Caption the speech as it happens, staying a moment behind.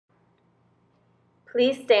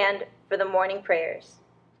Please stand for the morning prayers.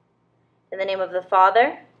 In the name of the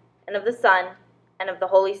Father, and of the Son, and of the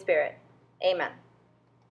Holy Spirit. Amen.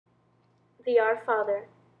 The Our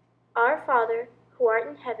Father, who art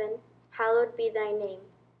in heaven, hallowed be thy name.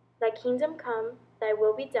 Thy kingdom come, thy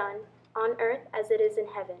will be done, on earth as it is in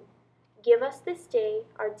heaven. Give us this day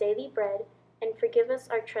our daily bread, and forgive us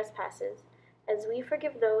our trespasses, as we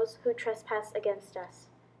forgive those who trespass against us.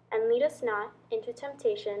 And lead us not into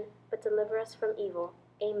temptation, but deliver us from evil.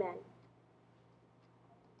 Amen.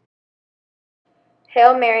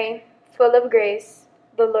 Hail Mary, full of grace,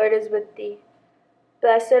 the Lord is with thee.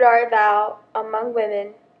 Blessed art thou among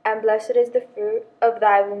women, and blessed is the fruit of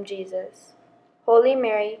thy womb, Jesus. Holy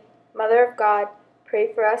Mary, Mother of God,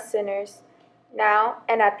 pray for us sinners, now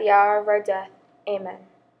and at the hour of our death. Amen.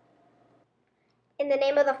 In the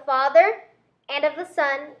name of the Father, and of the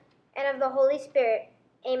Son, and of the Holy Spirit.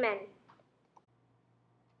 Amen.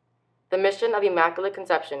 The mission of Immaculate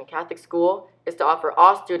Conception Catholic School is to offer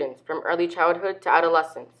all students from early childhood to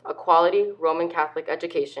adolescence a quality Roman Catholic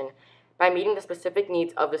education by meeting the specific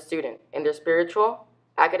needs of the student in their spiritual,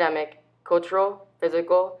 academic, cultural,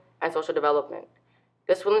 physical, and social development.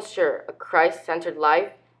 This will ensure a Christ-centered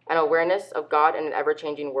life and awareness of God in an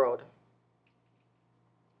ever-changing world.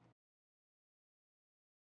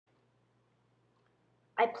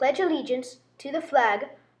 I pledge allegiance to the flag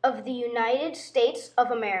of the United States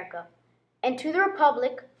of America, and to the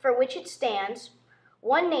republic for which it stands,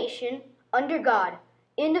 one nation, under God,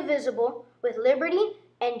 indivisible, with liberty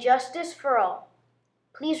and justice for all.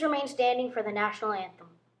 Please remain standing for the national anthem.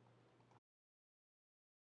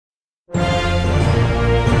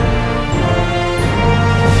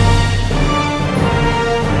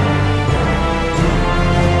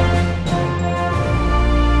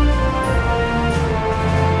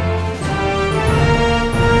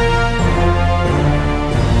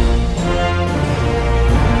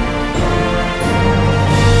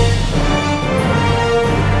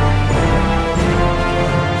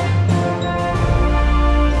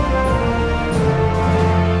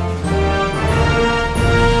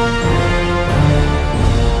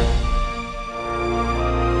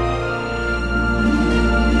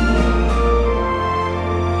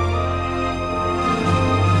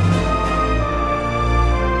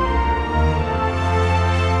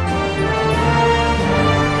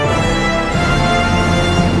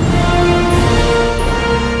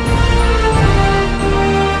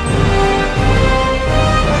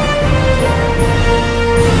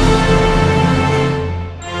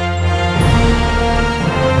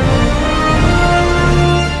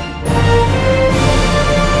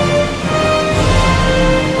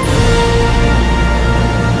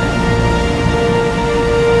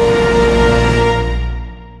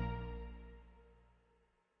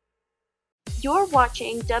 You're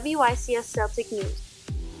watching WICS Celtic News.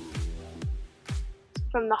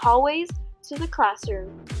 From the hallways to the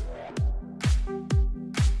classroom.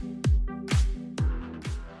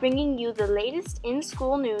 Bringing you the latest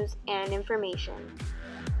in-school news and information.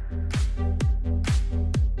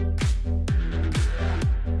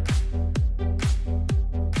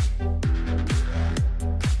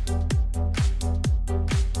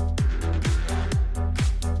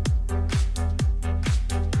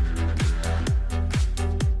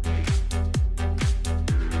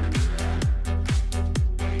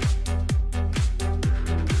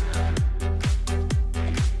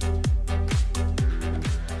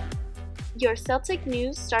 Your Celtic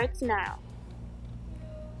News starts now.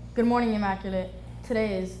 Good morning, Immaculate.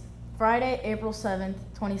 Today is Friday, April 7th,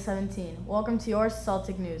 2017. Welcome to your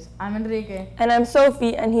Celtic News. I'm Enrique. And I'm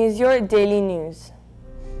Sophie, and here's your daily news.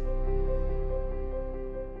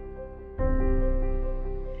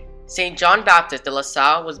 Saint John Baptist de La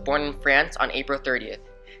Salle was born in France on April 30th.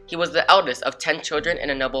 He was the eldest of 10 children in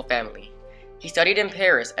a noble family. He studied in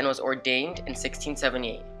Paris and was ordained in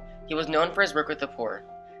 1678. He was known for his work with the poor.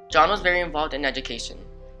 John was very involved in education.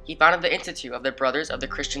 He founded the Institute of the Brothers of the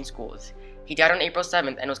Christian Schools. He died on April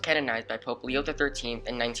 7th and was canonized by Pope Leo XIII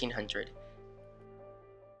in 1900.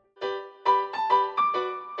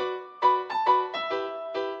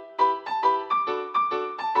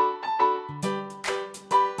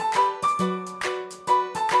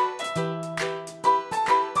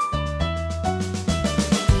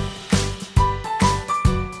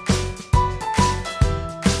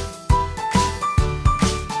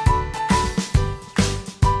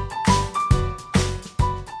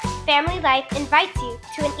 Family Life invites you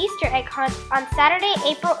to an Easter egg hunt on Saturday,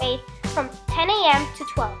 April 8th from 10 a.m. to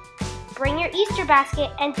 12. Bring your Easter basket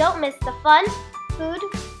and don't miss the fun, food,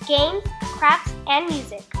 games, crafts, and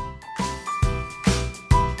music.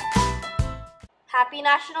 Happy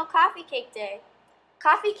National Coffee Cake Day!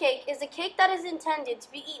 Coffee cake is a cake that is intended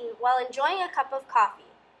to be eaten while enjoying a cup of coffee,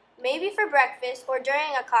 maybe for breakfast or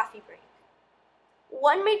during a coffee break.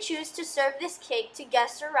 One may choose to serve this cake to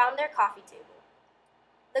guests around their coffee table.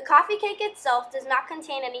 The coffee cake itself does not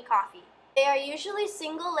contain any coffee. They are usually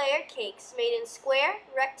single-layer cakes made in square,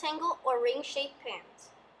 rectangle, or ring-shaped pans.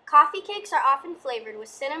 Coffee cakes are often flavored with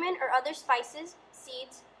cinnamon or other spices,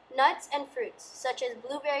 seeds, nuts, and fruits, such as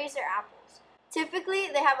blueberries or apples. Typically,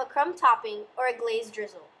 they have a crumb topping or a glazed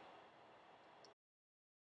drizzle.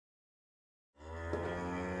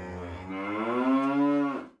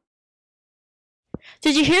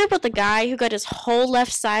 Did you hear about the guy who got his whole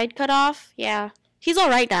left side cut off? Yeah, he's all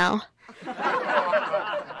right now.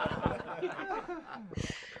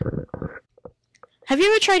 Have you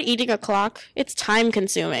ever tried eating a clock? It's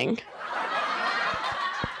time-consuming.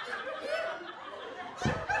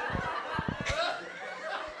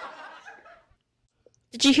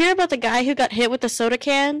 Did you hear about the guy who got hit with a soda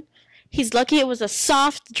can? He's lucky it was a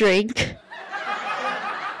soft drink.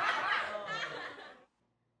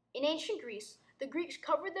 In ancient Greece, the Greeks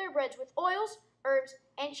covered their breads with oils, herbs,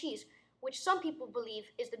 and cheese, which some people believe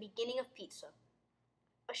is the beginning of pizza.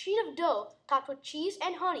 A sheet of dough topped with cheese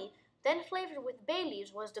and honey, then flavored with bay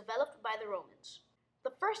leaves, was developed by the Romans.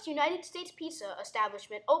 The first United States pizza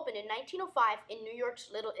establishment opened in 1905 in New York's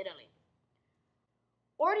Little Italy.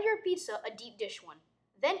 Order your pizza a deep dish one.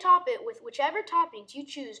 Then top it with whichever toppings you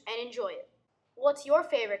choose and enjoy it. What's your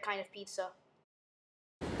favorite kind of pizza?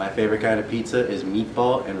 My favorite kind of pizza is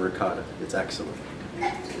meatball and ricotta. It's excellent.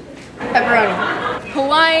 Pepperoni.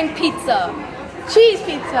 Hawaiian pizza. Cheese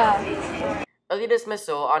pizza. Early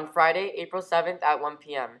dismissal on Friday, April 7th at 1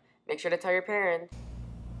 p.m. Make sure to tell your parents.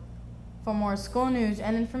 For more school news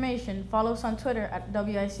and information, follow us on Twitter at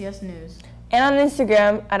WICS News. And on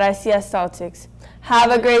Instagram at ICS Celtics.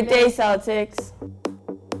 Have a great day, Celtics.